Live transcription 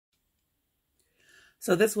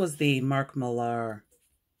So this was the Mark Millar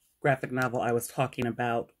graphic novel I was talking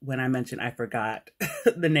about when I mentioned I forgot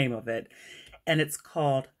the name of it. And it's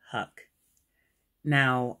called Huck.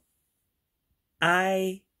 Now,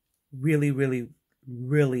 I really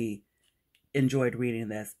enjoyed reading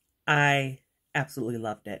this. I absolutely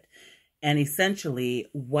loved it. And essentially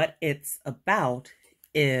what it's about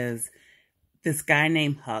is this guy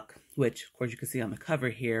named Huck, which of course you can see on the cover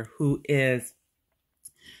here, who is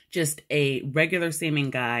just a regular seeming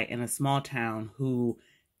guy in a small town who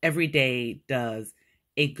every day does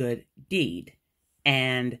a good deed.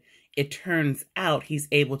 And it turns out he's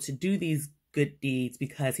able to do these good deeds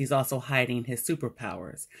because he's also hiding his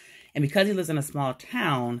superpowers. And because he lives in a small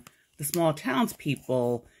town, the small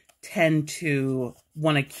townspeople tend to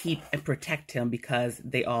want to keep and protect him because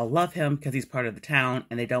they all love him because he's part of the town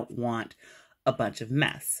and they don't want a bunch of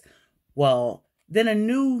mess. Well, then a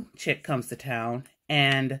new chick comes to town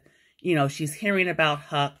and, she's hearing about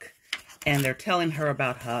Huck and they're telling her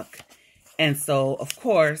about Huck. And so, of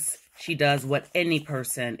course, she does what any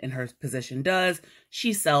person in her position does.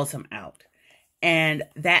 She sells him out. And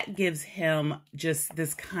that gives him just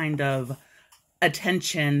this kind of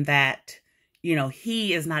attention that,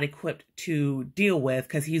 he is not equipped to deal with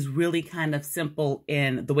because he's really kind of simple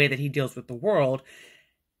in the way that he deals with the world.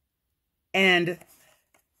 And,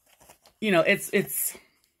 it's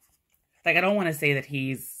like, I don't want to say that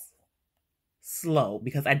he's slow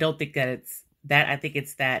because I don't think that it's that. I think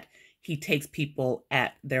it's that he takes people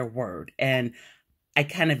at their word. And I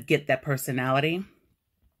kind of get that personality.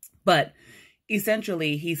 But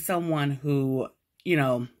essentially, he's someone who,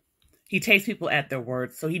 he takes people at their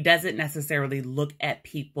word. So he doesn't necessarily look at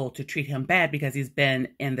people to treat him bad because he's been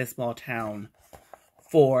in this small town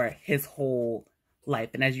for his whole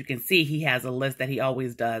life. And as you can see, he has a list that he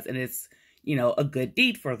always does. And it's, a good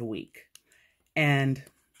deed for the week. And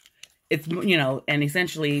it's, and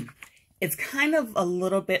essentially it's kind of a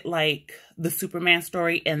little bit like the Superman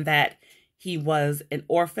story in that he was an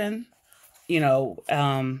orphan,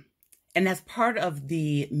 and that's part of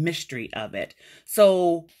the mystery of it.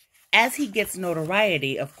 So as he gets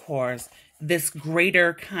notoriety, of course, this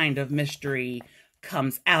greater kind of mystery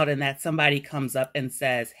comes out, and that somebody comes up and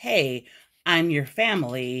says, hey, I'm your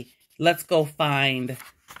family. Let's go find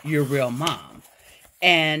your real mom.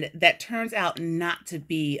 And that turns out not to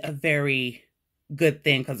be a very good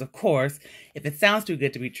thing because, of course, if it sounds too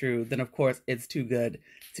good to be true, then, of course, it's too good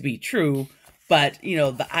to be true. But,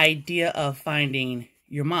 the idea of finding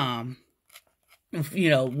your mom,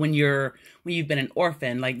 when you've been an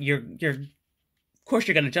orphan, like of course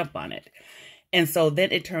you're going to jump on it. And so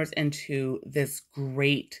then it turns into this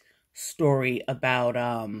great story about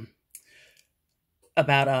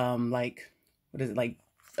like, what is it, like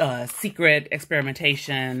secret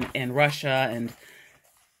experimentation in Russia. And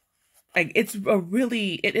like,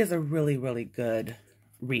 it is a really good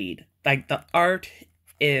read. Like, the art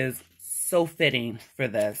is so fitting for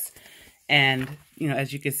this. And,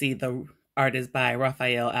 as you can see, the art is by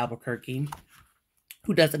Raphael Albuquerque,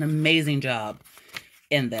 who does an amazing job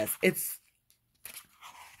in this. It's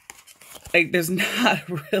like, there's not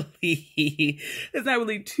really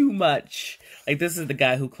too much. Like, this is the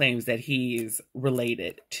guy who claims that he's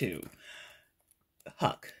related to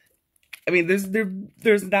Huck. I mean,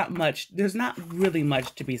 there's not really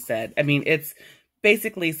much to be said. I mean, it's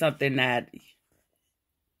basically something that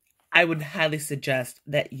I would highly suggest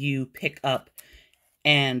that you pick up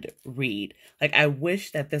and read. Like, I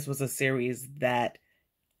wish that this was a series that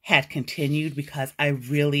had continued because I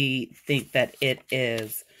really think that it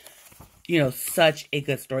is, such a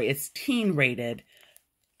good story. It's teen rated,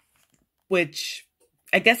 which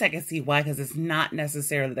I guess I can see why, because it's not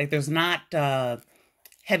necessarily, like, there's not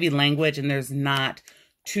heavy language and there's not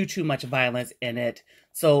too much violence in it.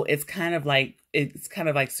 So it's kind of like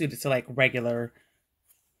suited to like regular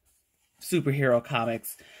superhero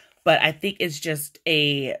comics. But I think it's just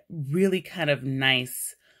a really kind of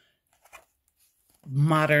nice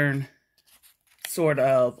modern sort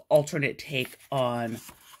of alternate take on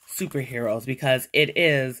superheroes, because it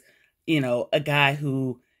is, a guy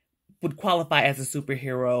who would qualify as a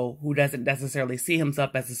superhero, who doesn't necessarily see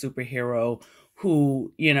himself as a superhero,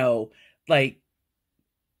 who, like,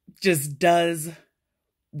 just does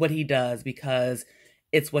what he does because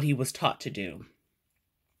it's what he was taught to do.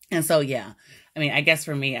 And so, yeah, I mean, I guess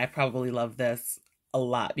for me, I probably love this a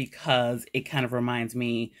lot because it kind of reminds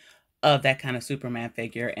me of that kind of Superman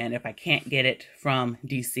figure. And if I can't get it from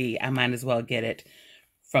DC, I might as well get it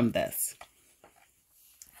from this.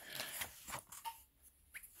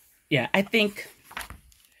 Yeah, I think,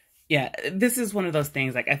 this is one of those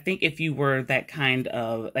things. Like, I think if you were that kind,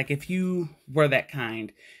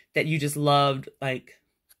 that you just loved, like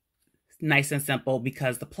nice and simple,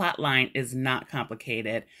 because the plot line is not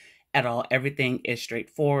complicated at all. Everything is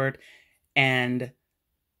straightforward. And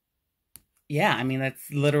yeah, I mean,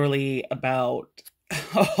 that's literally about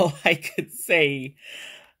all I could say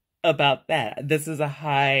about that. This is a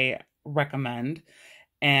high recommend.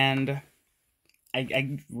 And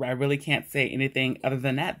I really can't say anything other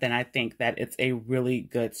than that. Then I think that it's a really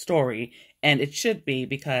good story. And it should be,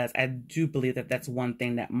 because I do believe that that's one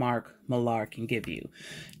thing that Mark Millar can give you.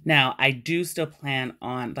 Now, I do still plan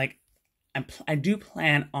on, like, I do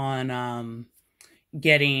plan on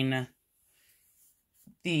getting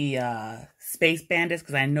the Space Bandits,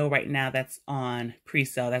 because I know right now that's on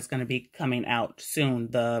pre-sale. That's going to be coming out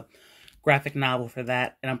soon, the graphic novel for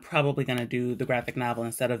that. And I'm probably going to do the graphic novel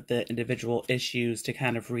instead of the individual issues to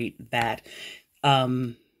kind of read that.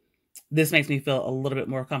 This makes me feel a little bit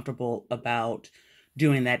more comfortable about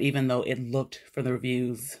doing that, even though it looked, for the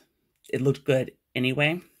reviews, it looked good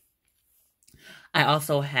anyway. I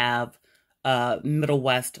also have Middle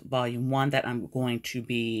West Volume 1 that I'm going to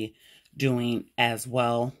be doing as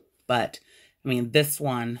well. But, I mean, this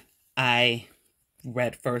one I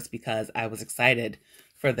read first because I was excited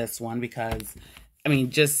for this one, because, I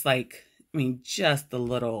mean, just the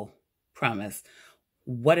little premise.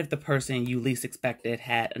 What if the person you least expected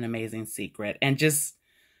had an amazing secret? And just,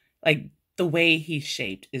 like, the way he's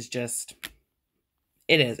shaped is just,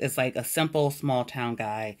 it's like a simple small town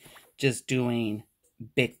guy just doing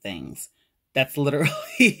big things. That's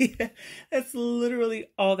literally, that's literally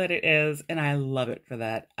all that it is. And I love it for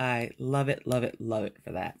that. I love it, love it, love it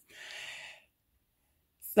for that.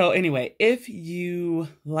 So anyway, if you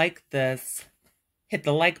like this, hit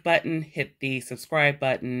the like button, hit the subscribe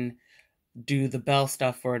button, do the bell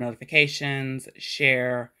stuff for notifications,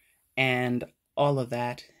 share, and all of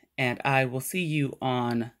that. And I will see you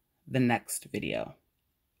on the next video.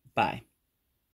 Bye.